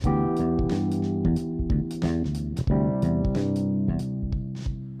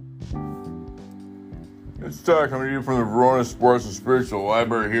Chuck coming to you from the Verona Sports and Spiritual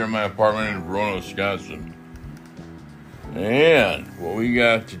Library here in my apartment in Verona, Wisconsin. And what we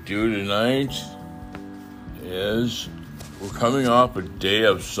got to do tonight is we're coming off a day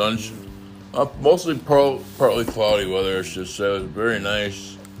of sunshine, mostly partly cloudy weather. It was very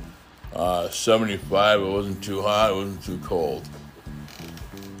nice. 75. It wasn't too hot. It wasn't too cold.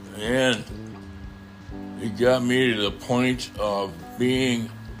 And it got me to the point of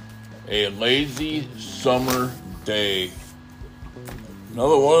being a lazy summer day.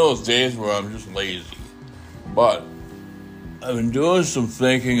 Another one of those days where I'm just lazy. But I've been doing some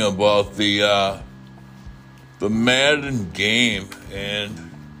thinking about the Madden game and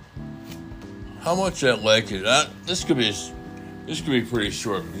how much I like it. This could be pretty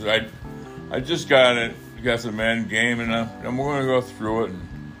short because I just got the Madden game and I'm going to go through it and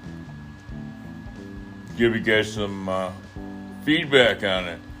give you guys some feedback on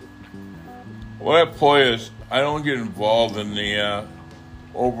it. What I play is I don't get involved in the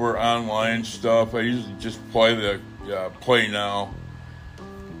over online stuff. I usually just play the play now.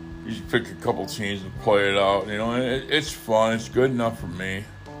 You just pick a couple teams and play it out. You know, it's fun. It's good enough for me.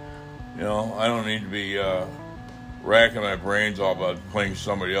 You know, I don't need to be racking my brains all about playing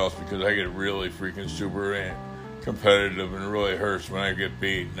somebody else because I get really freaking super competitive and it really hurts when I get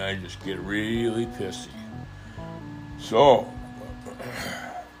beat and I just get really pissy. So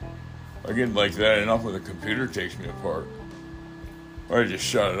I get like that enough when the computer takes me apart. Or I just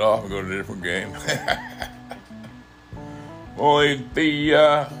shut it off and go to a different game. Well,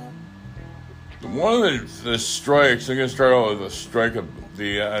 one of the strikes, I'm going to start out with a strike of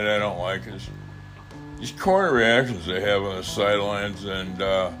I don't like is these corner reactions they have on the sidelines, and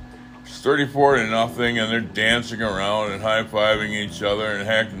it's 34-0, and they're dancing around and high-fiving each other and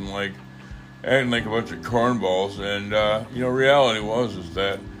acting like a bunch of cornballs. And reality is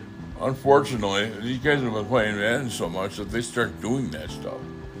that unfortunately these guys have been playing Madden so much that they start doing that stuff.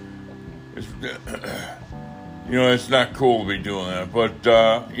 It's not cool to be doing that, but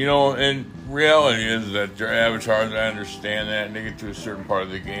and reality is that their avatars, I understand that, and they get to a certain part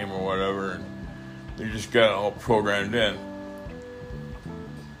of the game or whatever, and they just got it all programmed in.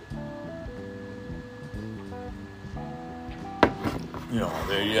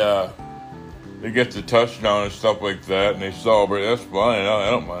 They get the touchdown and stuff like that, and they celebrate. That's fine.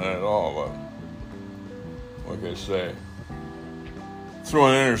 I don't mind it at all. But like I say,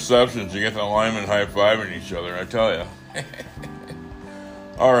 throwing interceptions, you get the linemen high-fiving each other, I tell you.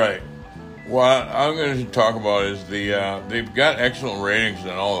 All right. What I'm going to talk about is they've got excellent ratings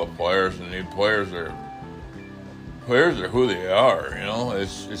on all the players, and the players are who they are. You know,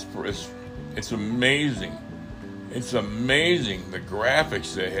 it's amazing. It's amazing the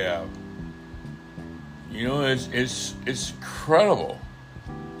graphics they have. You know, it's incredible.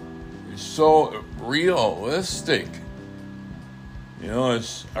 It's so realistic. You know,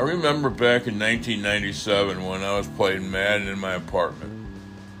 I remember back in 1997 when I was playing Madden in my apartment.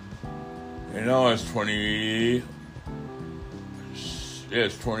 You know, it's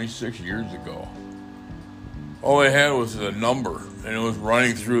 26 years ago. All they had was a number, and it was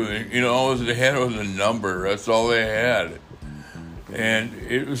running through. All they had was a number. That's all they had. And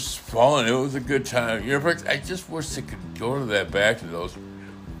it was fun. It was a good time. I just wish they could go back to those,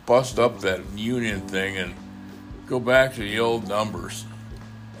 bust up that union thing and go back to the old numbers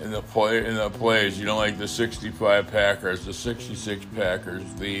in the plays. Like the 65 Packers, the 66 Packers,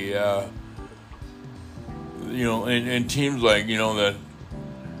 and teams like the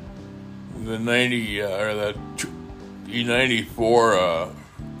 90 or the 94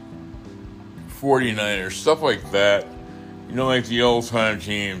 49ers, stuff like that. Like the old time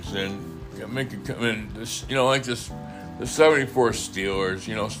teams, and make it come in. Like the 74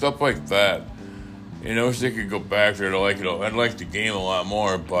 Steelers, stuff like that. I wish they could go back there to like it. I'd like the game a lot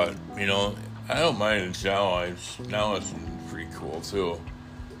more, but I don't mind it now. It's pretty cool too.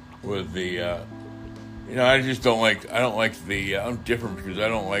 With the, I just don't like. I don't like the. I'm different because I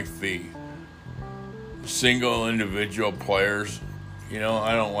don't like the single individual players.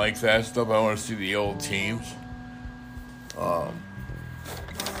 I don't like that stuff. I want to see the old teams.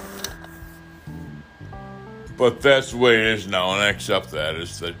 But that's the way it is now, and I accept that.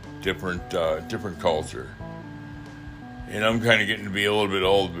 It's the different culture. And I'm kind of getting to be a little bit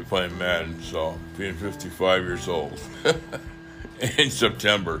old to be playing Madden, so being 55 years old in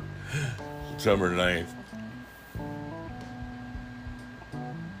September 9th.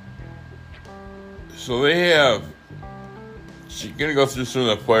 So they have. So you're gonna go through some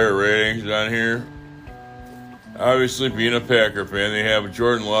of the player ratings on here. Obviously, being a Packer fan, they have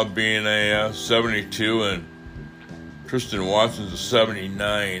Jordan Love being a 72 and Tristan Watson's a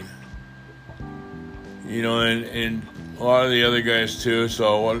 79. and a lot of the other guys too.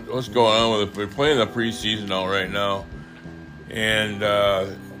 So what's going on with it? We're playing the preseason out right now, and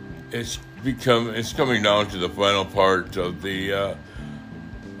it's coming down to the final part of the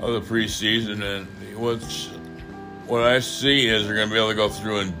preseason, and what I see is they're going to be able to go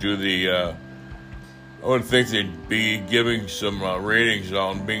through and do the. I would think they'd be giving some ratings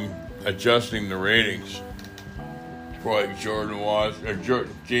out and adjusting the ratings for like Jordan Watts or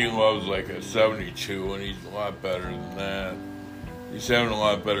Jalen Love's like a 72, and he's a lot better than that. He's having a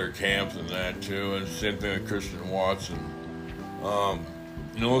lot better camp than that too, and same thing with Christian Watson.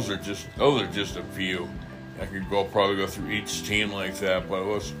 Those are just a few. I could probably go through each team like that, but it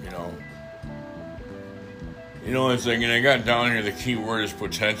was it's like, and I got down here. The key word is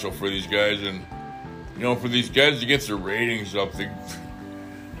potential for these guys, and for these guys to get their ratings up, they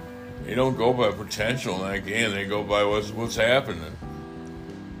don't go by potential in that game. They go by what's happening.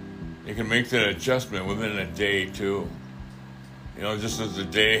 They can make that adjustment within a day too. Just as the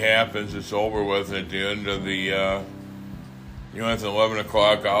day happens, it's over with at the end of the at the 11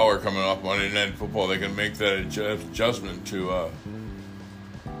 o'clock hour coming up Monday Night Football. They can make that adjustment to.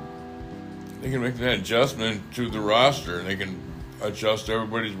 They can make that adjustment to the roster, and they can adjust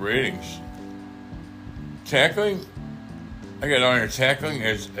everybody's ratings. Tackling, I got on here. Tackling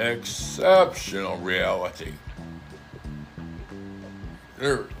is exceptional reality.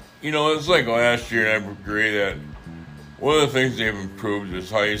 It's like last year, and I agree that one of the things they've improved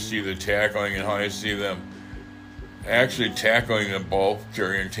is how you see the tackling and how you see them actually tackling the ball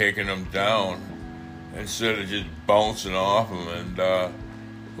carrier and taking them down instead of just bouncing off them. And it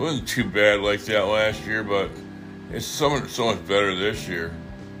wasn't too bad like that last year, but it's so much better this year.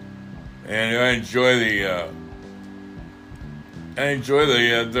 And I enjoy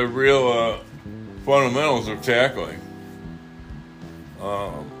the real fundamentals of tackling.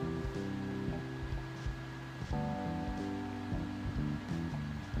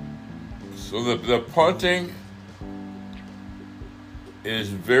 So the punting is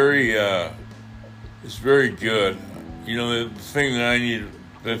very good. The thing that I need,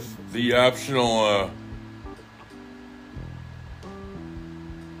 the optional.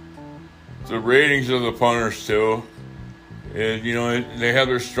 The ratings of the punters too, and they have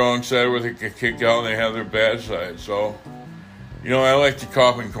their strong side where they can kick out, and they have their bad side. So, I like to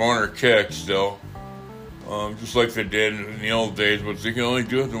cop and corner kick still, just like they did in the old days. But they can only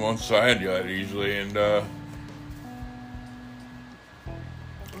do it to one side yet easily, and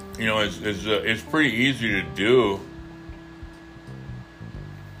it's pretty easy to do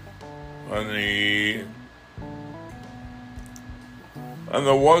on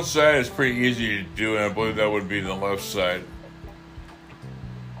the one side. It's pretty easy to do, and I believe that would be the left side.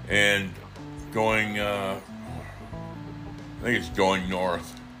 And going, I think it's going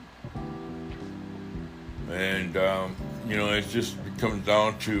north. And it comes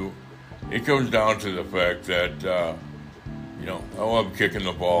down to the fact that I love kicking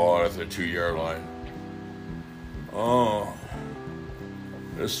the ball out at the 2-yard line. Oh,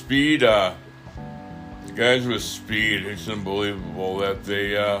 the speed. The guys with speed, it's unbelievable that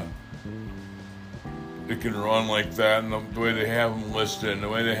they can run like that, and the way they have them listed, and the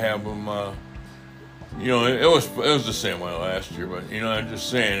way they have them, it was the same way last year. But I'm just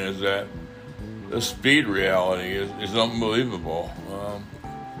saying is that the speed reality is unbelievable.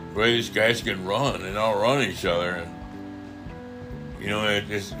 The way these guys can run and outrun each other, and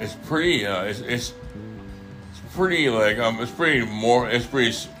it's pretty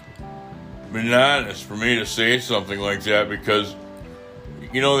monotonous for me to say something like that, because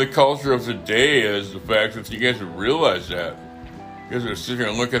the culture of the day is the fact that you guys would realize that. You guys would sit here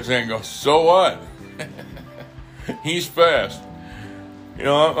and look at that and go, so what? He's fast.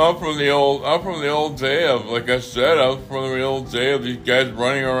 I'm from the old day of, like I said, I'm from the old day of these guys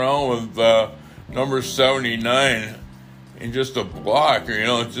running around with number 79 in just a block.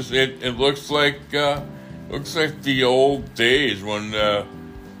 It looks like the old days when the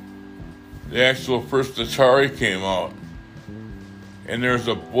actual first Atari came out, and there was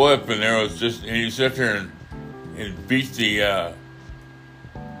a blip, and you sit there and beat the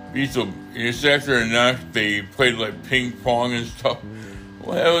you sat there and they played like ping pong and stuff.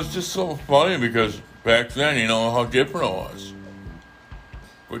 Well, it was just so funny because back then, how different it was.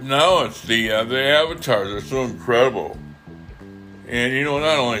 But now it's the avatars are so incredible, and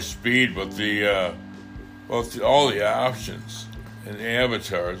not only speed, but all the options and the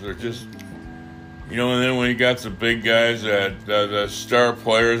avatars are just. And then when you got the big guys, the star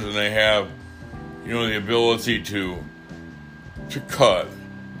players, and they have, the ability to cut,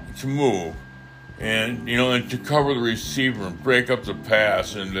 to move, and and to cover the receiver and break up the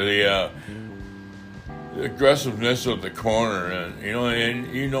pass, and the aggressiveness of the corner,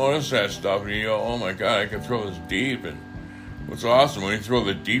 and you notice that stuff, and you go, oh my God, I can throw this deep. And what's awesome when you throw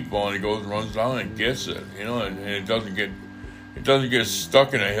the deep ball and he goes and runs down and gets it, and it doesn't get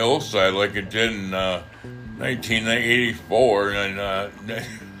stuck in a hillside like it did in 1984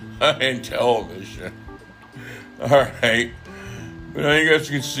 in television. All right. But now you guys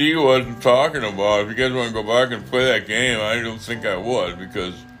can see what I'm talking about. If you guys want to go back and play that game, I don't think I would,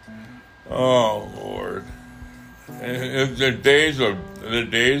 because, oh Lord, it's the days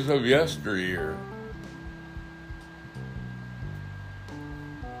of yesteryear.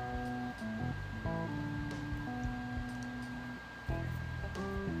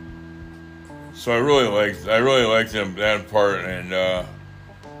 So I really liked them, that part, and I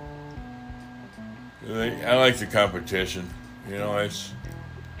like the competition. I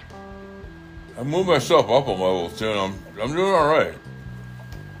moved myself up a level too, and I'm doing all right.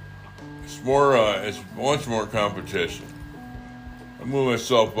 It's much more competition. I moved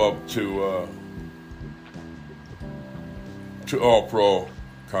myself up to all pro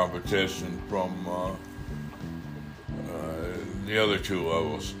competition from the other two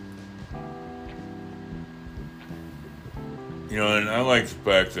levels. And I like the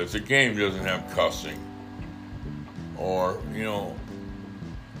fact that the game doesn't have cussing. Or, and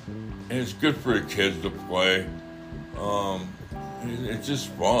it's good for the kids to play. It's just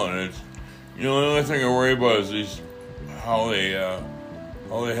fun. The only thing I worry about is how they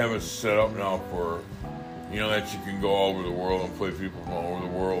have it set up now for, that you can go all over the world and play people from all over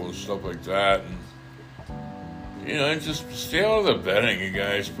the world and stuff like that. And, just stay out of the betting, you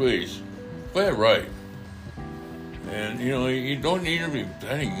guys, please. Play it right. And, you don't need to be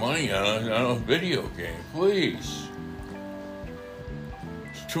betting money on a video game, please.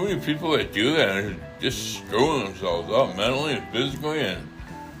 Too many people that do that are just screwing themselves up mentally and physically, and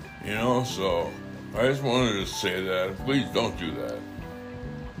so I just wanted to say that. Please don't do that.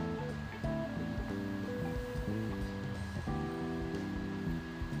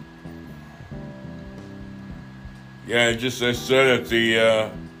 Yeah, I said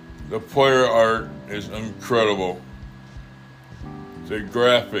that the player art is incredible. The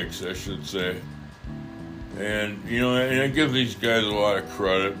graphics, I should say. And, and I give these guys a lot of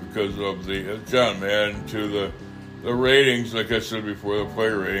credit because of the John Madden, to the ratings. Like I said before, the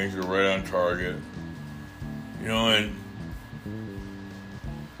player ratings are right on target. And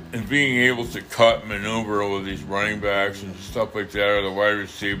being able to cut maneuver with these running backs and stuff like that, or the wide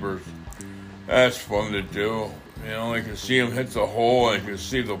receivers, that's fun to do. I can see them hit the hole, and I can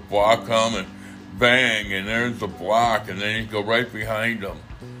see the block come, and bang, and there's the block, and then you go right behind them.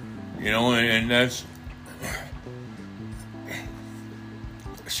 And that's...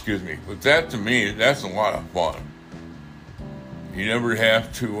 Excuse me. But that, to me, that's a lot of fun. You never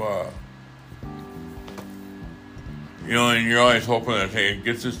have to, and you're always hoping that, hey,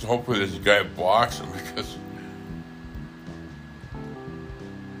 hopefully this guy blocks him, because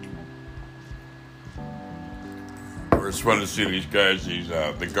it's fun to see these guys,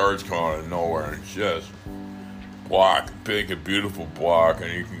 the guards come out of nowhere and just make a beautiful block,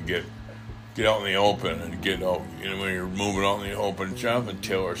 and you can get out in the open and get out, when you're moving out in the open. Jonathan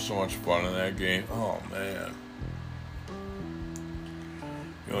Taylor's so much fun in that game. Oh, man.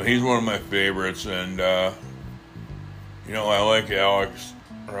 He's one of my favorites, and, I like Alex,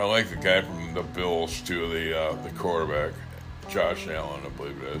 or I like the guy from the Bills, too, the quarterback, Josh Allen, I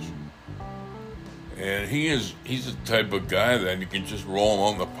believe it is. And he's the type of guy that you can just roll him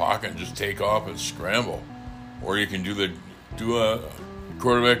out in the pocket and just take off and scramble. Or you can do a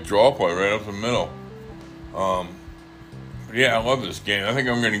quarterback draw play right up the middle. But yeah, I love this game. I think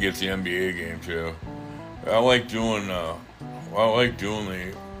I'm going to get the NBA game too. I like doing the,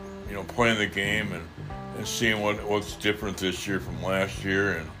 playing the game and seeing what's different this year from last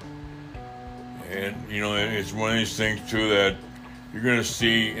year, and it's one of these things too that you're going to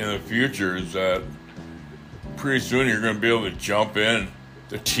see in the future, is that pretty soon you're going to be able to jump in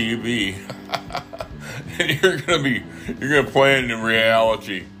the TV and you're going to play it in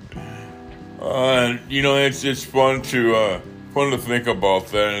reality. It's fun to think about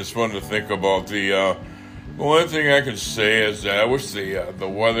that, and it's fun to think about the one thing I can say is that I wish the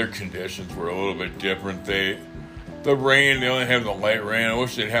weather conditions were a little bit different. The rain, they only have the light rain. I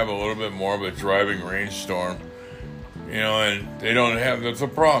wish they'd have a little bit more of a driving rainstorm. And they don't have, the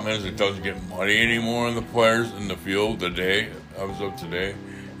problem is it doesn't get muddy anymore in the players in the field today. I was up today.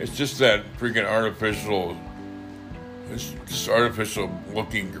 It's just that freaking artificial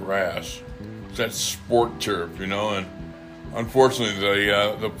looking grass. It's that sport turf, and unfortunately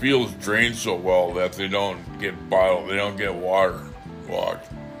the fields drain so well that they don't get bottled, they don't get water clogged.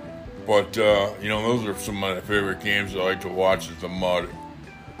 But those are some of my favorite games I like to watch. Is the mud.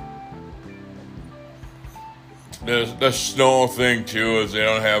 The snow thing too is they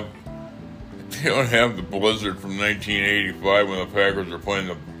don't have the blizzard from 1985 when the Packers were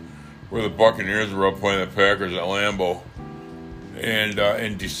playing where the Buccaneers were up playing the Packers at Lambeau, and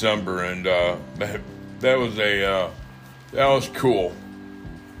in December, and that was cool.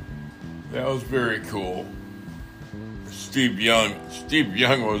 That was very cool. Steve Young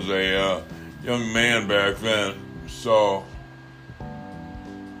was a young man back then, so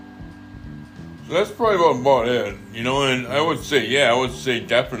that's probably about it, and I would say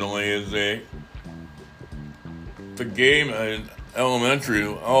definitely the game at elementary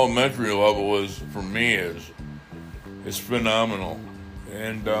level is, for me, is phenomenal,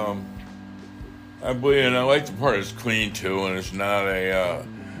 and I believe, and I like the part it's clean too, and it's not a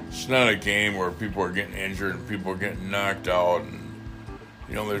game where people are getting injured and people are getting knocked out, and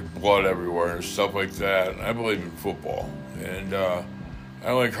there's blood everywhere and stuff like that. And I believe in football, and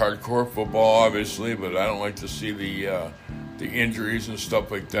I like hardcore football, obviously, but I don't like to see the injuries and stuff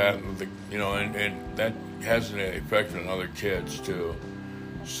like that, and and that has an effect on other kids too.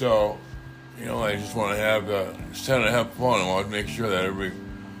 So, I just want to have fun. I want to make sure that everybody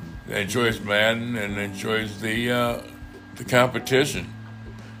enjoys Madden and enjoys the competition.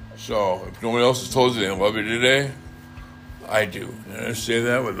 So, if nobody else has told you they love you today, I do, and I say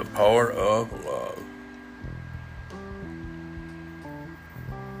that with the power of love.